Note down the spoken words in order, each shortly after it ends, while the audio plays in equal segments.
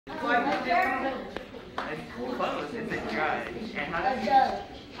Close. It's a judge. And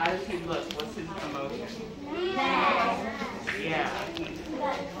how does he look? What's his emotion? Yeah.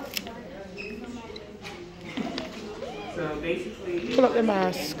 So basically, pull up the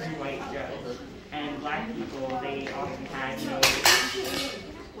mask. White judge. And black people, they often had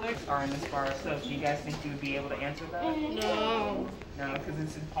are in this bar. So do you guys think you would be able to answer that? No. No, because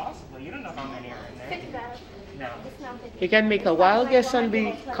it's impossible. You don't know how many are in there. 55. No. You can make a wild guess and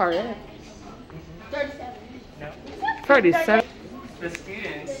be correct. 37. No. 37. The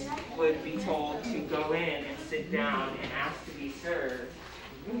students would be told to go in and sit down and ask to be served.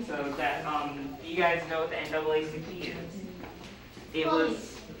 So that, you guys know what the NAACP is? It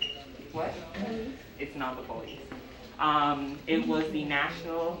was, what? It's not the police. It was the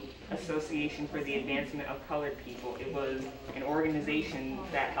National Association for the Advancement of Colored People. It was an organization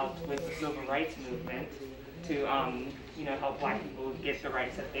that helped with the civil rights movement to help black people get the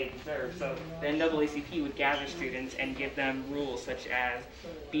rights that they deserve. So the NAACP would gather students and give them rules such as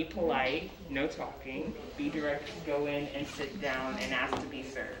be polite, no talking, be direct, go in and sit down and ask to be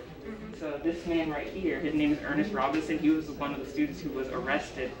served. So this man right here, his name is Ernest Robinson. He was one of the students who was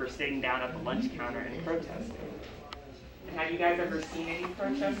arrested for sitting down at the lunch counter and protesting. And have you guys ever seen any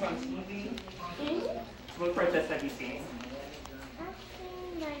protests on TV? What protests have you seen? I've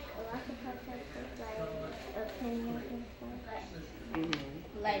seen like a lot of protests with like opinions and stuff.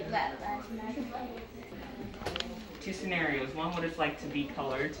 Like that last night. Two scenarios. One, what it's like to be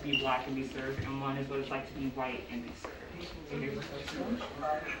colored, to be black and be served, and one is what it's like to be white and be served. So here's the first one.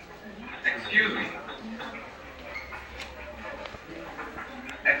 Excuse me.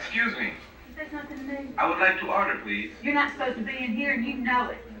 Excuse me. There's nothing to do. I would like to order, please. You're not supposed to be in here and you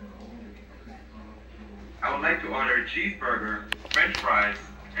know it. I would like to order a cheeseburger, french fries,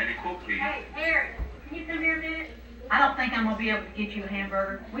 and a Coke, please. Hey, Eric, can you come here a minute? I don't think I'm going to be able to get you a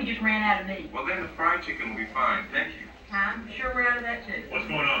hamburger. We just ran out of meat. Well, then the fried chicken will be fine. Thank you. I'm sure we're out of that too. What's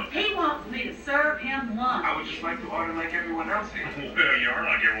going on? He wants me to serve him lunch. I would just like to order like everyone else here. Well, you are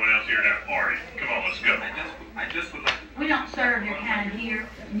like everyone else here at that party. Come on, let's go. I just would like to... We don't serve your kind here,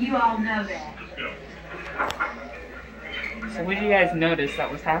 and you all know that. Let's go. So what did you guys notice that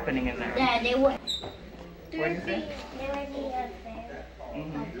was happening in there? Yeah, they were. What is it? They were being unfair.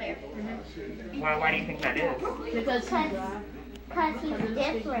 Unfair. Why do you think that is? Because he's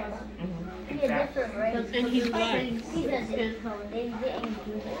different. He's a different race. And he's black. He's a different color. They didn't do it to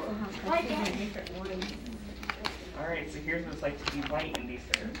him. He's a different one. Alright, so here's what it's like to be white and be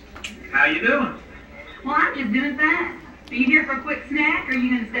served. How you doing? Well, I'm just doing fine. Are you here for a quick snack, or are you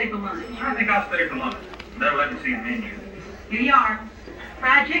going to stay for lunch? I think I'll stay for lunch. They'll let me see the menu. Here you are.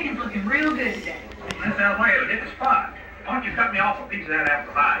 Fried chicken's looking real good today. That sounds like it'll hit the spot. Why don't you cut me off a piece of that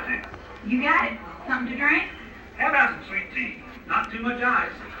apple pie, too? You got it. Something to drink? How about some sweet tea? Not too much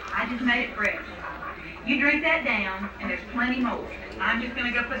ice. I just made it fresh. You drink that down, and there's plenty more. I'm just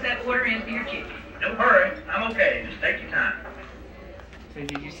going to go put that order in for your chicken. Don't hurry. I'm okay. Just take your time. So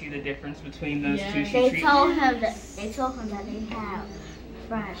did you see the difference between those two? They told him that they have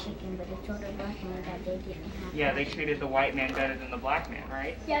fried chicken, but they told the black man that they didn't have. Yeah, they treated the white man better than the black man,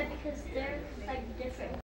 right? Yeah, because they're like different.